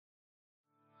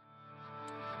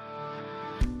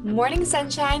Morning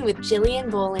Sunshine with Jillian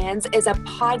Bolands is a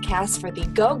podcast for the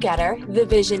go-getter, the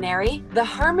visionary, the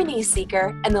harmony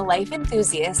seeker, and the life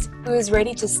enthusiast who is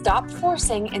ready to stop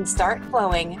forcing and start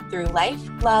flowing through life,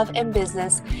 love, and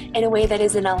business in a way that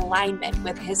is in alignment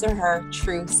with his or her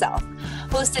true self.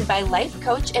 Hosted by life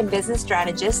coach and business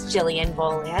strategist Jillian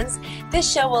Bolands,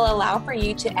 this show will allow for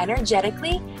you to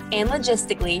energetically and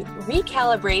logistically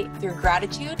recalibrate through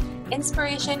gratitude,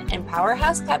 inspiration, and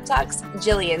powerhouse pep talks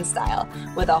Jillian style,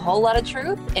 with a whole lot of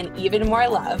truth and even more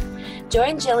love.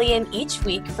 Join Jillian each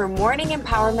week for morning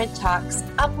empowerment talks,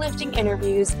 uplifting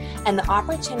interviews, and the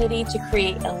opportunity to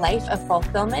create a life of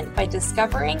fulfillment by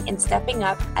discovering and stepping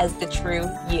up as the true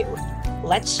you.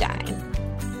 Let's shine.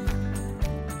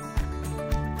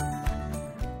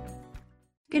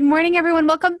 Good morning, everyone.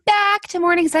 Welcome back to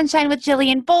Morning Sunshine with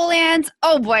Jillian Bolands.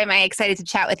 Oh boy, am I excited to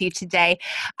chat with you today.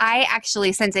 I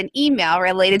actually sent an email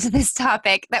related to this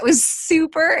topic that was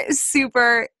super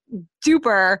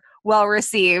duper well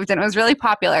received, and it was really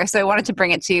popular. So I wanted to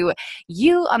bring it to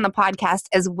you on the podcast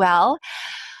as well.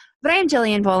 But I am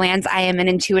Jillian Bolands. I am an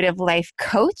intuitive life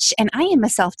coach, and I am a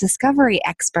self-discovery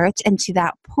expert. And to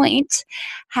that point,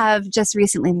 have just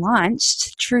recently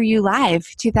launched True You Live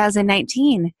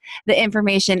 2019. The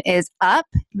information is up.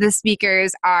 The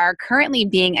speakers are currently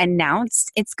being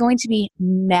announced. It's going to be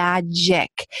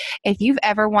magic. If you've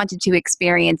ever wanted to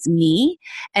experience me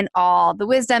and all the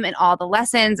wisdom and all the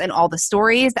lessons and all the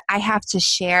stories that I have to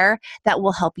share that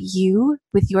will help you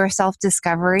with your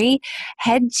self-discovery,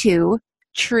 head to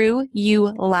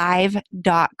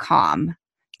trueyoulive.com.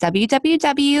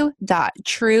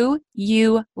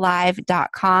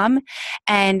 www.trueyoulive.com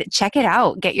and check it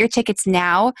out. Get your tickets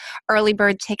now. Early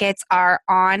bird tickets are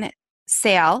on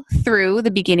sale through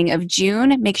the beginning of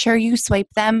June. Make sure you swipe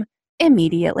them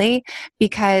immediately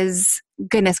because,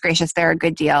 goodness gracious, they're a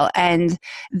good deal. And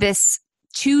this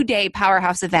 2-day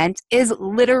powerhouse event is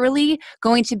literally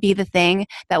going to be the thing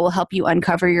that will help you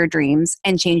uncover your dreams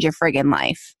and change your friggin'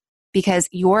 life. Because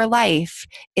your life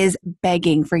is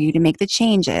begging for you to make the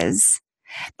changes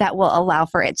that will allow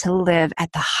for it to live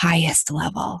at the highest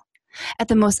level, at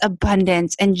the most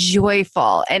abundant and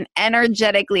joyful and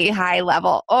energetically high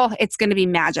level. Oh, it's going to be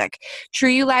magic.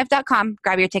 TrueYouLive.com.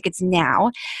 Grab your tickets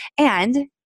now. And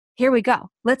here we go.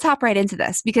 Let's hop right into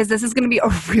this because this is going to be a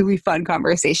really fun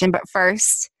conversation. But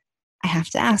first, I have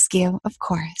to ask you, of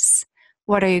course,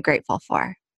 what are you grateful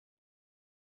for?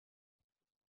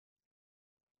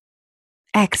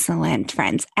 Excellent,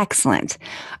 friends. Excellent.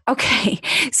 Okay.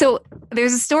 So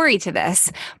there's a story to this,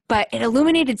 but it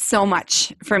illuminated so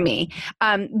much for me.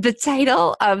 The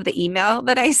title of the email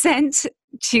that I sent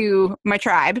to my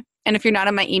tribe, and if you're not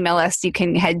on my email list, you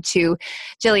can head to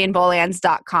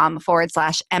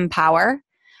jillianbolands.com/empower.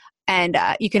 And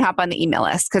you can hop on the email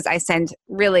list because I send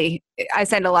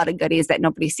a lot of goodies that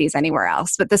nobody sees anywhere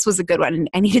else. But this was a good one, and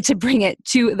I needed to bring it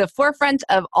to the forefront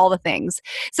of all the things.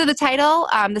 So the title,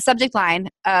 the subject line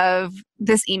of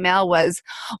this email was,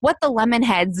 "What the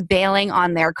Lemonheads Bailing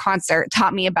on Their Concert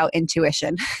Taught Me About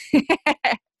Intuition."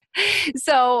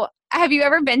 So have you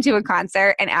ever been to a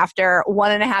concert and after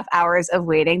 1.5 hours of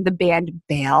waiting, the band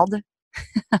bailed?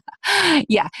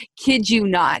 Yeah, kid you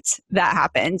not, that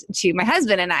happened to my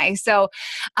husband and I. So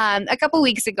a couple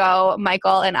weeks ago,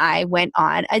 Michael and I went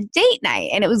on a date night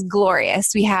and it was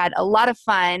glorious. We had a lot of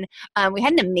fun. We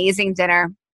had an amazing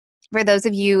dinner. For those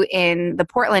of you in the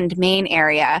Portland, Maine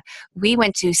area, we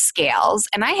went to Scales,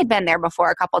 and I had been there before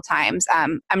a couple times.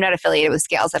 I'm not affiliated with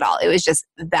Scales at all. It was just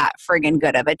that friggin'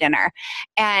 good of a dinner.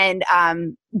 And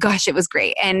gosh, it was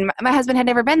great. And my husband had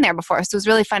never been there before, so it was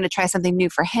really fun to try something new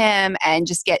for him and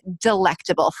just get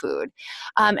delectable food.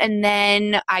 And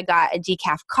then I got a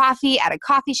decaf coffee at a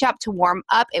coffee shop to warm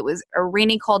up. It was a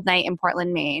rainy, cold night in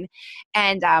Portland, Maine.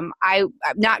 And I'm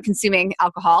not consuming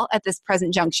alcohol at this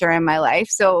present juncture in my life,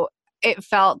 so it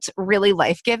felt really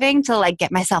life-giving to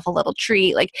get myself a little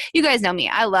treat. Like, you guys know me,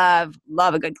 I love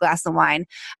a good glass of wine,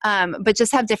 but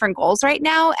just have different goals right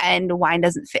now and wine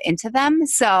doesn't fit into them.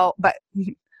 So, but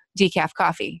decaf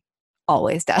coffee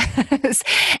always does.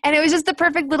 And it was just the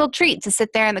perfect little treat to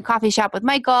sit there in the coffee shop with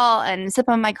Michael and sip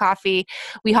on my coffee.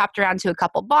 We hopped around to a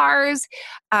couple bars,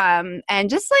 and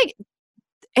just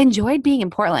enjoyed being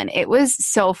in Portland. It was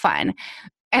so fun.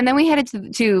 And then we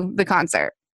headed to the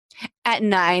concert at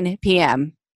 9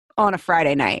 p.m. on a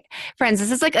Friday night. Friends,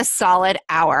 this is a solid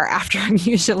hour after I'm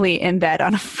usually in bed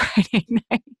on a Friday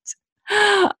night.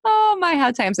 Oh my,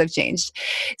 how times have changed.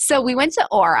 So we went to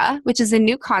Aura, which is a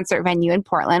new concert venue in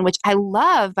Portland, which I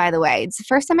love, by the way. It's the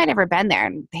first time I'd ever been there,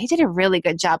 and they did a really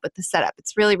good job with the setup.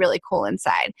 It's really, really cool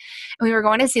inside. And we were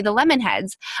going to see the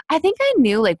Lemonheads. I think I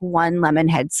knew like one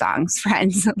Lemonhead songs,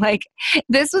 friends. Like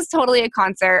this was totally a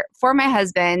concert for my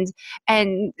husband.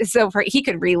 And so he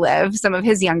could relive some of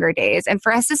his younger days and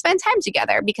for us to spend time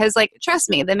together because, like, trust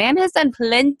me, the man has done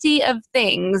plenty of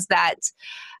things that,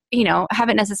 you know,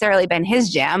 haven't necessarily been his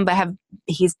jam, but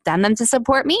he's done them to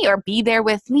support me or be there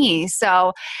with me.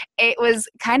 So it was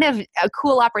kind of a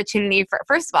cool opportunity for,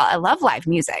 first of all, I love live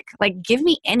music. Like, give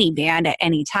me any band at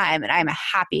any time and I'm a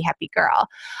happy, happy girl.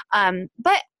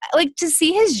 But like, to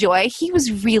see his joy, he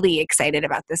was really excited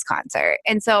about this concert.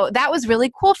 And so that was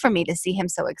really cool for me to see him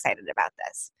so excited about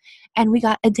this. And we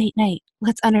got a date night.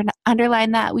 Let's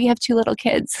underline that. We have 2 little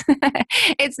kids.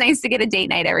 It's nice to get a date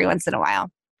night every once in a while.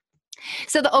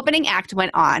 So the opening act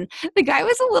went on. The guy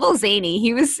was a little zany.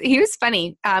 He was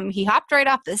funny. He hopped right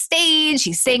off the stage.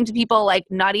 He sang to people, like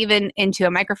not even into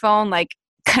a microphone, like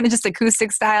kind of just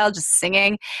acoustic style, just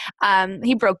singing.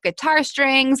 He broke guitar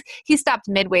strings. He stopped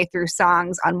midway through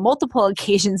songs on multiple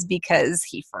occasions because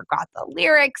he forgot the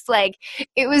lyrics. Like,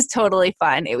 it was totally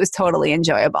fun. It was totally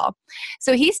enjoyable.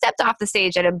 So he stepped off the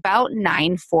stage at about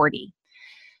 9:40.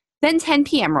 Then 10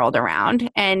 p.m. rolled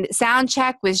around and sound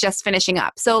check was just finishing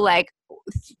up. So like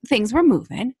things were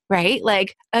moving, right?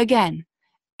 Like, again,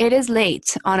 it is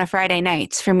late on a Friday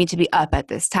night for me to be up at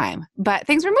this time, but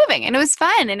things were moving and it was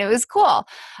fun and it was cool.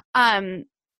 And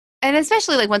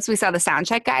especially like once we saw the sound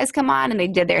check guys come on and they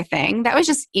did their thing, that was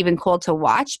just even cool to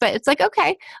watch. But it's like,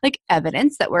 okay, like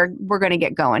evidence that we're going to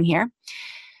get going here.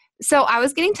 So I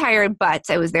was getting tired, but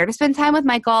I was there to spend time with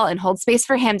Michael and hold space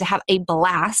for him to have a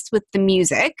blast with the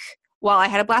music while I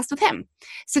had a blast with him.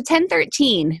 So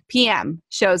 10:13 p.m.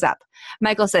 shows up.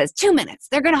 Michael says, 2 minutes.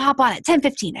 They're going to hop on at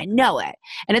 10:15. I know it.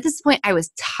 And at this point, I was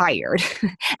tired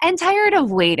and tired of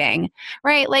waiting,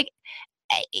 right? Like,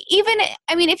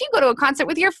 if you go to a concert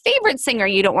with your favorite singer,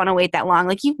 you don't want to wait that long.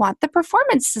 Like, you want the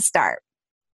performance to start.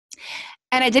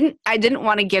 And I didn't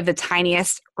want to give the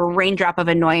tiniest raindrop of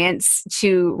annoyance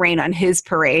to rain on his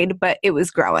parade, but it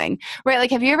was growing, right?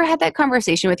 Like, have you ever had that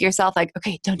conversation with yourself? Like,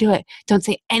 okay, don't do it. Don't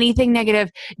say anything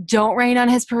negative. Don't rain on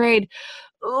his parade.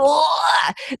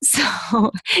 Ugh.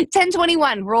 So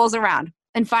 10:21 rolls around.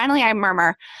 And finally I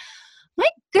murmur, my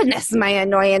goodness, my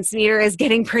annoyance meter is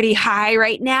getting pretty high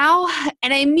right now.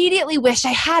 And I immediately wish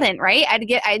I hadn't, right?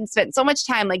 I'd spent so much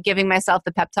time like giving myself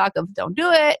the pep talk of don't do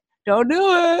it. Don't do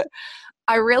it.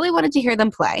 I really wanted to hear them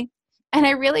play. And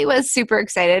I really was super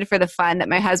excited for the fun that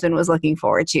my husband was looking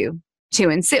forward to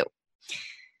ensue.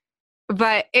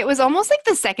 But it was almost like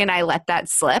the second I let that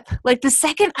slip, like the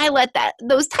second I let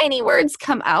those tiny words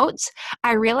come out,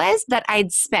 I realized that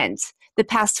I'd spent the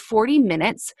past 40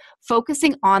 minutes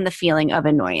focusing on the feeling of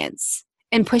annoyance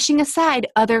and pushing aside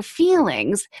other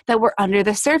feelings that were under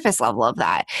the surface level of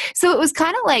that. So it was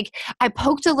kind of like I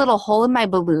poked a little hole in my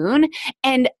balloon,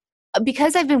 and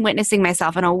because I've been witnessing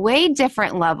myself on a way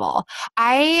different level,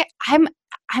 I'm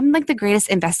like the greatest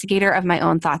investigator of my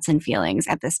own thoughts and feelings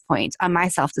at this point on my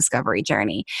self-discovery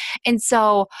journey. And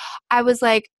so I was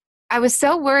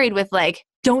so worried with like,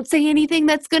 don't say anything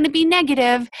that's going to be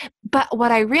negative. But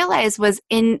what I realized was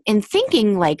in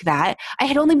thinking like that, I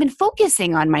had only been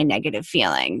focusing on my negative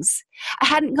feelings. I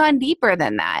hadn't gone deeper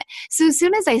than that. So as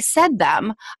soon as I said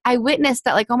them, I witnessed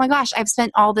that like, oh my gosh, I've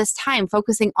spent all this time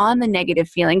focusing on the negative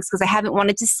feelings because I haven't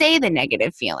wanted to say the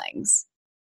negative feelings,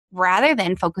 rather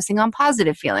than focusing on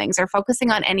positive feelings or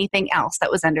focusing on anything else that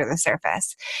was under the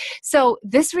surface. So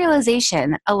this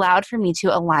realization allowed for me to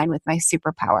align with my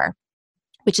superpower,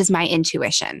 which is my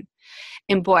intuition.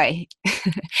 And boy,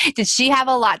 did she have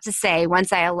a lot to say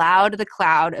once I allowed the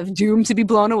cloud of doom to be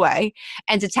blown away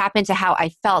and to tap into how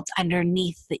I felt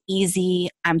underneath the easy,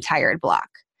 I'm tired block.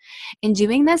 In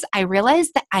doing this, I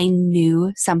realized that I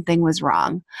knew something was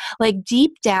wrong. Like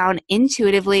deep down,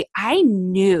 intuitively, I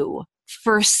knew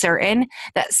for certain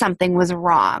that something was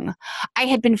wrong. I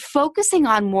had been focusing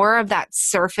on more of that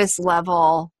surface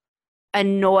level,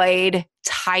 annoyed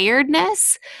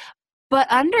tiredness. But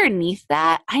underneath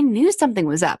that, I knew something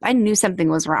was up. I knew something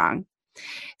was wrong.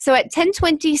 So at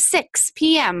 10:26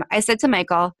 p.m., I said to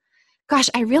Michael, gosh,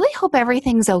 I really hope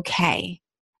everything's okay,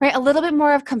 right? A little bit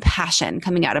more of compassion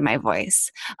coming out of my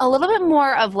voice, a little bit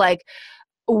more of like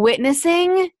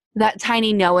witnessing that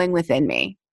tiny knowing within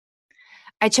me.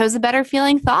 I chose a better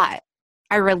feeling thought.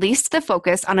 I released the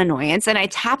focus on annoyance and I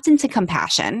tapped into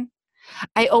compassion.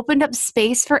 I opened up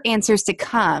space for answers to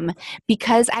come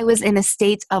because I was in a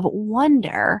state of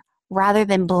wonder rather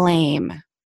than blame.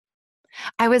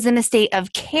 I was in a state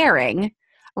of caring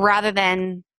rather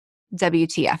than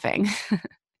WTFing.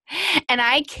 And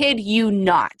I kid you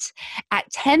not, at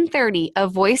 10:30, a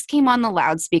voice came on the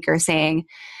loudspeaker saying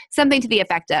something to the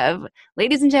effect of,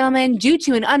 "Ladies and gentlemen, due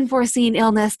to an unforeseen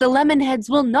illness, the Lemonheads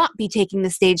will not be taking the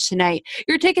stage tonight.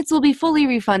 Your tickets will be fully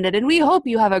refunded, and we hope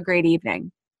you have a great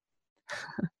evening."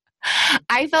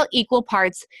 I felt equal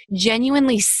parts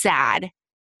genuinely sad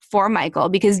for Michael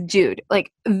because, dude,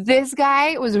 like, this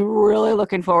guy was really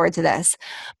looking forward to this.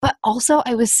 But also,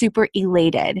 I was super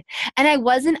elated. And I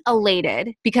wasn't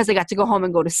elated because I got to go home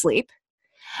and go to sleep.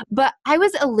 But I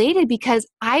was elated because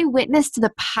I witnessed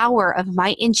the power of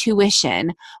my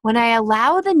intuition when I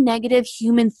allow the negative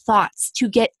human thoughts to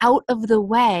get out of the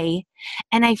way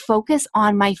and I focus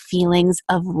on my feelings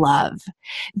of love.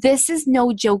 This is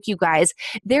no joke, you guys.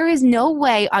 There is no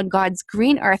way on God's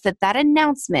green earth that that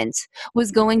announcement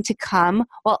was going to come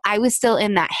while I was still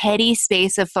in that heady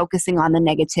space of focusing on the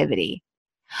negativity.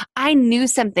 I knew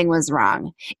something was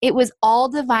wrong. It was all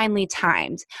divinely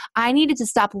timed. I needed to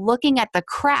stop looking at the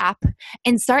crap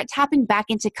and start tapping back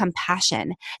into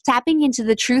compassion, tapping into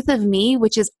the truth of me,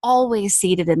 which is always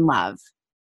seated in love.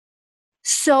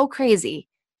 So crazy,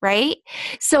 right?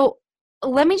 So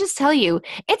let me just tell you,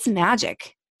 it's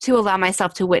magic to allow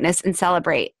myself to witness and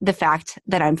celebrate the fact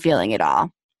that I'm feeling it all.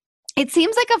 It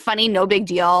seems like a funny, no big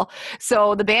deal.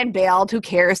 So the band bailed, who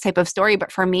cares type of story.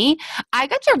 But for me, I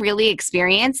got to really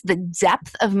experience the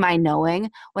depth of my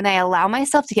knowing when I allow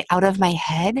myself to get out of my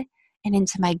head and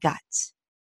into my gut.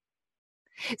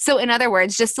 So in other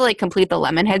words, just to complete the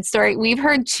Lemonhead story, we've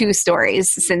heard 2 stories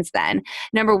since then.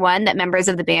 Number 1, that members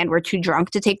of the band were too drunk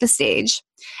to take the stage.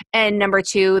 And number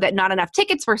 2, that not enough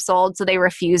tickets were sold, so they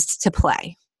refused to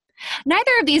play.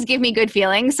 Neither of these give me good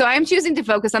feelings, so I'm choosing to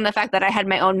focus on the fact that I had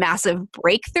my own massive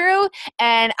breakthrough,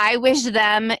 and I wish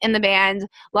them in the band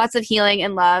lots of healing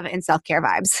and love and self-care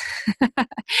vibes.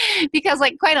 Because,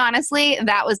 quite honestly,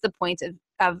 that was the point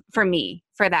of for me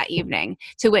for that evening,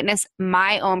 to witness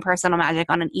my own personal magic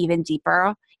on an even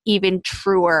deeper, even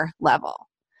truer level.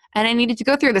 And I needed to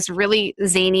go through this really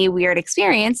zany, weird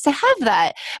experience to have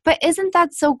that. But isn't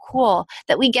that so cool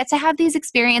that we get to have these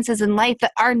experiences in life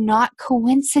that are not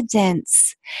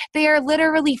coincidence? They are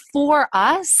literally for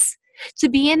us to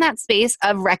be in that space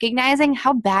of recognizing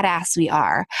how badass we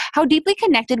are, how deeply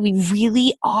connected we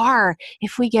really are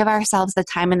if we give ourselves the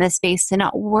time and the space to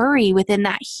not worry within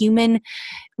that human,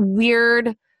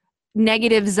 weird,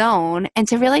 negative zone and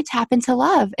to really tap into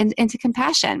love and into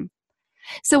compassion.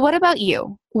 So what about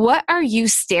you? What are you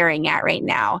staring at right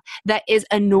now that is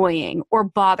annoying or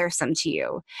bothersome to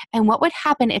you? And what would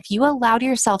happen if you allowed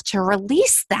yourself to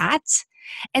release that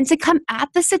and to come at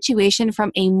the situation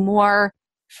from a more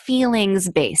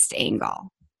feelings-based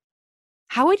angle?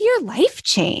 How would your life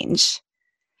change?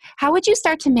 How would you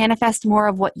start to manifest more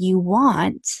of what you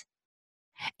want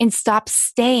and stop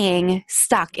staying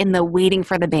stuck in the waiting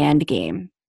for the band game?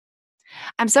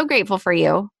 I'm so grateful for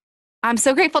you. I'm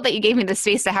so grateful that you gave me the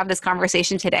space to have this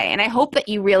conversation today. And I hope that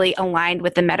you really aligned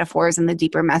with the metaphors and the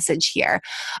deeper message here.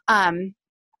 No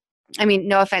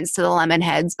offense to the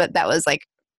Lemonheads, but that was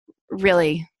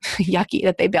really yucky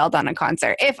that they bailed on a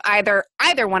concert. If either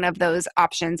one of those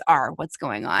options are what's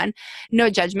going on, no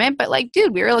judgment, but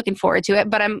dude, we were looking forward to it.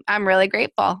 But I'm really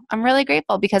grateful. I'm really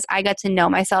grateful because I got to know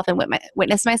myself and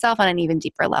witness myself on an even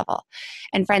deeper level.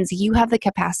 And friends, you have the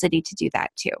capacity to do that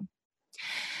too.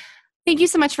 Thank you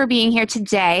so much for being here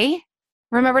today.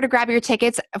 Remember to grab your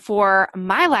tickets for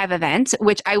my live event,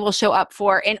 which I will show up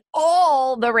for in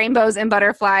all the rainbows and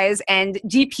butterflies and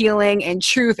deep healing and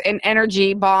truth and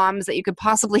energy bombs that you could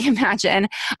possibly imagine,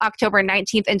 October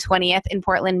 19th and 20th in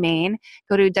Portland, Maine.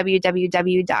 Go to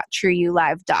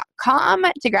www.trueyoulive.com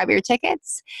to grab your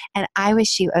tickets. And I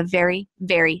wish you a very,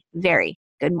 very, very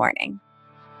good morning.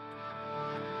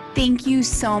 Thank you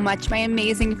so much, my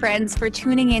amazing friends, for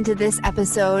tuning into this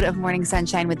episode of Morning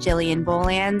Sunshine with Jillian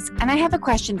Bolands. And I have a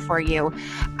question for you.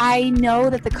 I know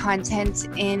that the content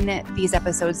in these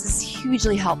episodes is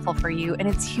hugely helpful for you and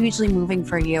it's hugely moving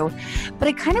for you, but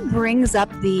it kind of brings up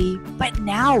the "but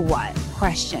now what?"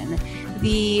 question.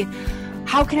 The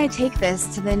 "how can I take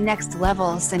this to the next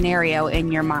level" scenario in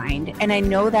your mind. And I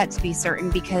know that to be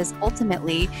certain because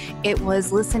ultimately it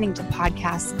was listening to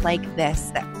podcasts like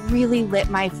this that really lit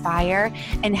my fire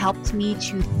and helped me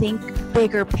to think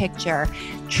bigger picture,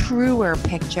 truer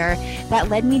picture, that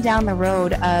led me down the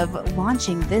road of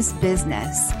launching this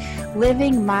business,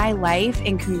 living my life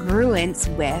in congruence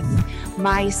with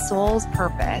my soul's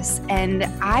purpose. And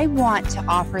I want to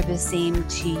offer the same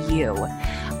to you.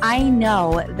 I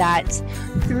know that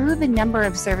through the number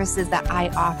of services that I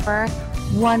offer,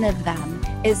 one of them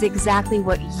is exactly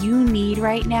what you need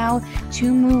right now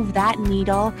to move that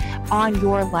needle on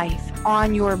your life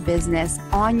on your business,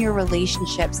 on your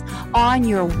relationships, on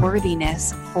your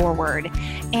worthiness forward.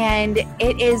 And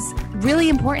it is really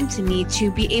important to me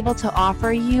to be able to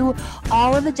offer you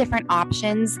all of the different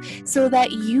options so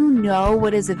that you know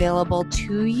what is available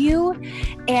to you.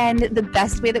 And the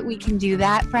best way that we can do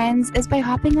that, friends, is by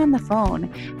hopping on the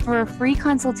phone for a free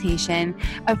consultation,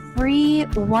 a free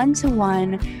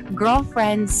one-to-one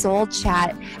girlfriend soul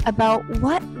chat about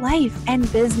what life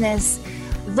and business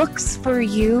looks for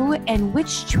you and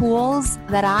which tools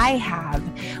that I have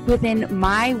within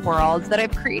my world that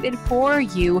I've created for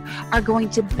you are going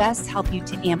to best help you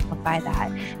to amplify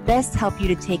that, best help you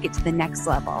to take it to the next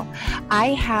level. I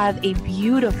have a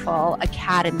beautiful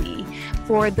academy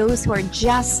for those who are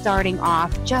just starting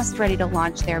off, just ready to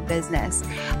launch their business.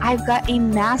 I've got a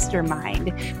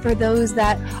mastermind for those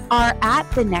that are at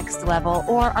the next level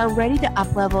or are ready to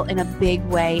up level in a big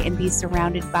way and be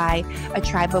surrounded by a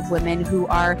tribe of women who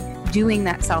are doing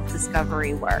that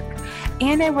self-discovery work.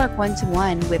 And I work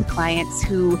one-to-one with clients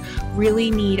who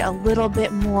really need a little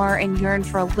bit more and yearn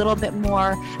for a little bit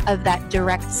more of that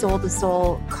direct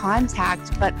soul-to-soul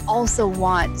contact, but also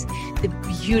want the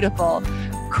beautiful,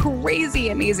 crazy,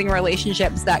 amazing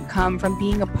relationships that come from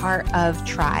being a part of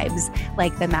tribes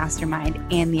like the Mastermind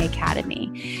and the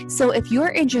Academy. So if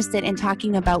you're interested in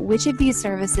talking about which of these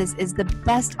services is the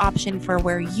best option for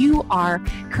where you are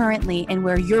currently and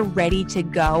where you're ready to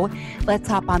go, let's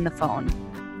hop on the phone.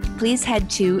 Please head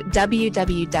to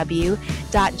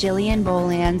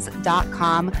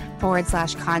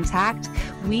www.jillianbolands.com/contact.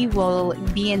 We will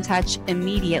be in touch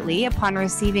immediately upon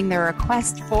receiving the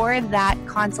request for that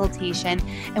consultation,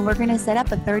 and we're going to set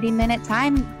up a 30-minute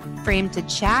time frame to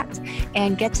chat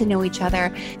and get to know each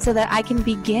other so that I can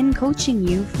begin coaching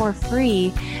you for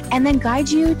free and then guide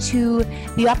you to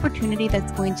the opportunity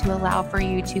that's going to allow for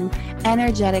you to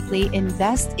energetically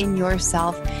invest in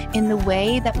yourself in the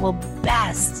way that will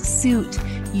best suit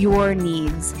your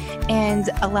needs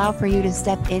and allow for you to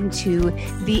step into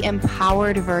the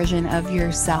empowered version of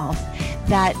yourself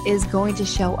that is going to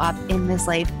show up in this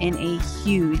life in a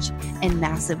huge and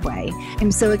massive way.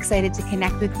 I'm so excited to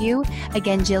connect with you.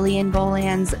 Again,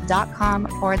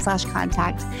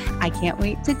 JillianBolands.com/contact. I can't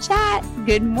wait to chat.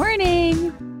 Good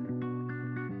morning.